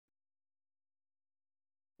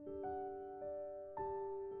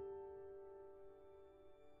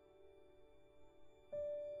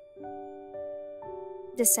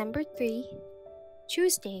December 3,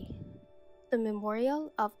 Tuesday, the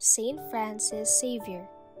memorial of Saint Francis Xavier,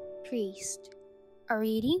 priest. A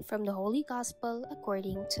reading from the Holy Gospel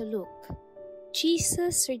according to Luke.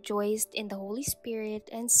 Jesus rejoiced in the Holy Spirit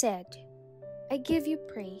and said, I give you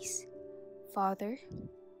praise, Father,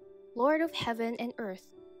 Lord of heaven and earth,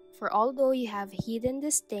 for although you have hidden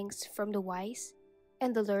these things from the wise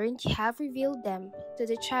and the learned, you have revealed them to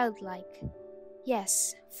the childlike.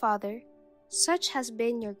 Yes, Father, such has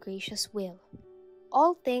been your gracious will.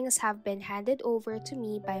 All things have been handed over to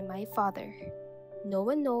me by my Father. No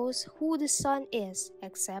one knows who the Son is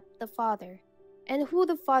except the Father, and who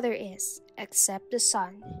the Father is except the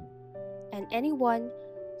Son, and anyone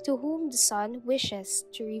to whom the Son wishes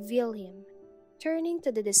to reveal him. Turning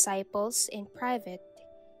to the disciples in private,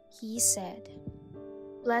 he said,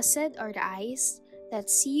 Blessed are the eyes that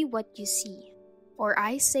see what you see. For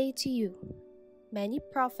I say to you, many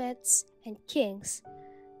prophets and kings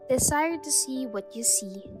desired to see what you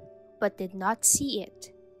see, but did not see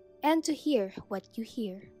it, and to hear what you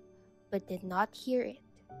hear, but did not hear it.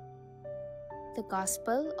 The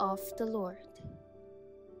Gospel of the Lord.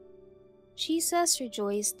 Jesus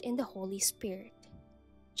rejoiced in the Holy Spirit.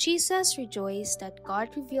 Jesus rejoiced that God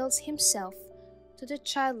reveals himself to the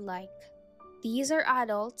childlike. These are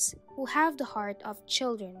adults who have the heart of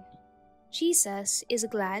children. Jesus is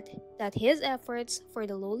glad that his efforts for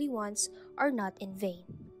the lowly ones are not in vain.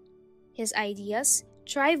 His ideas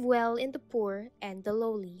thrive well in the poor and the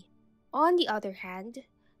lowly. On the other hand,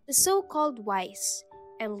 the so-called wise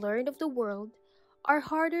and learned of the world are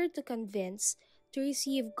harder to convince to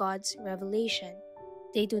receive God's revelation.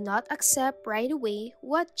 They do not accept right away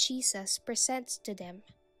what Jesus presents to them.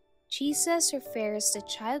 Jesus refers the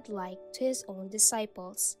childlike to his own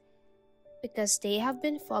disciples because they have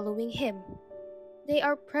been following him. They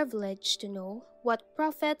are privileged to know what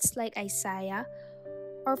prophets like Isaiah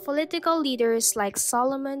or political leaders like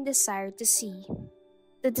Solomon desired to see.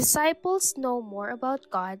 The disciples know more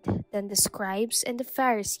about God than the scribes and the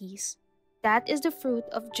Pharisees. That is the fruit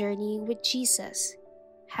of journeying with Jesus,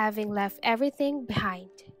 having left everything behind.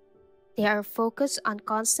 They are focused on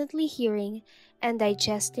constantly hearing and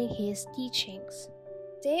digesting his teachings.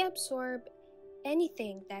 They absorb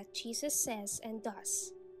anything that Jesus says and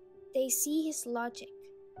does. They see his logic.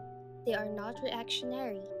 They are not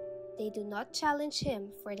reactionary. They do not challenge him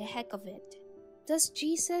for the heck of it. Does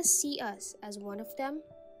Jesus see us as one of them?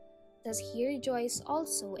 Does he rejoice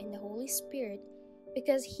also in the Holy Spirit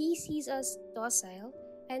because he sees us docile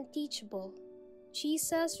and teachable?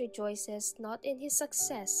 Jesus rejoices not in his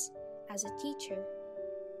success as a teacher,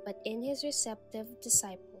 but in his receptive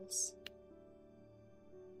disciples.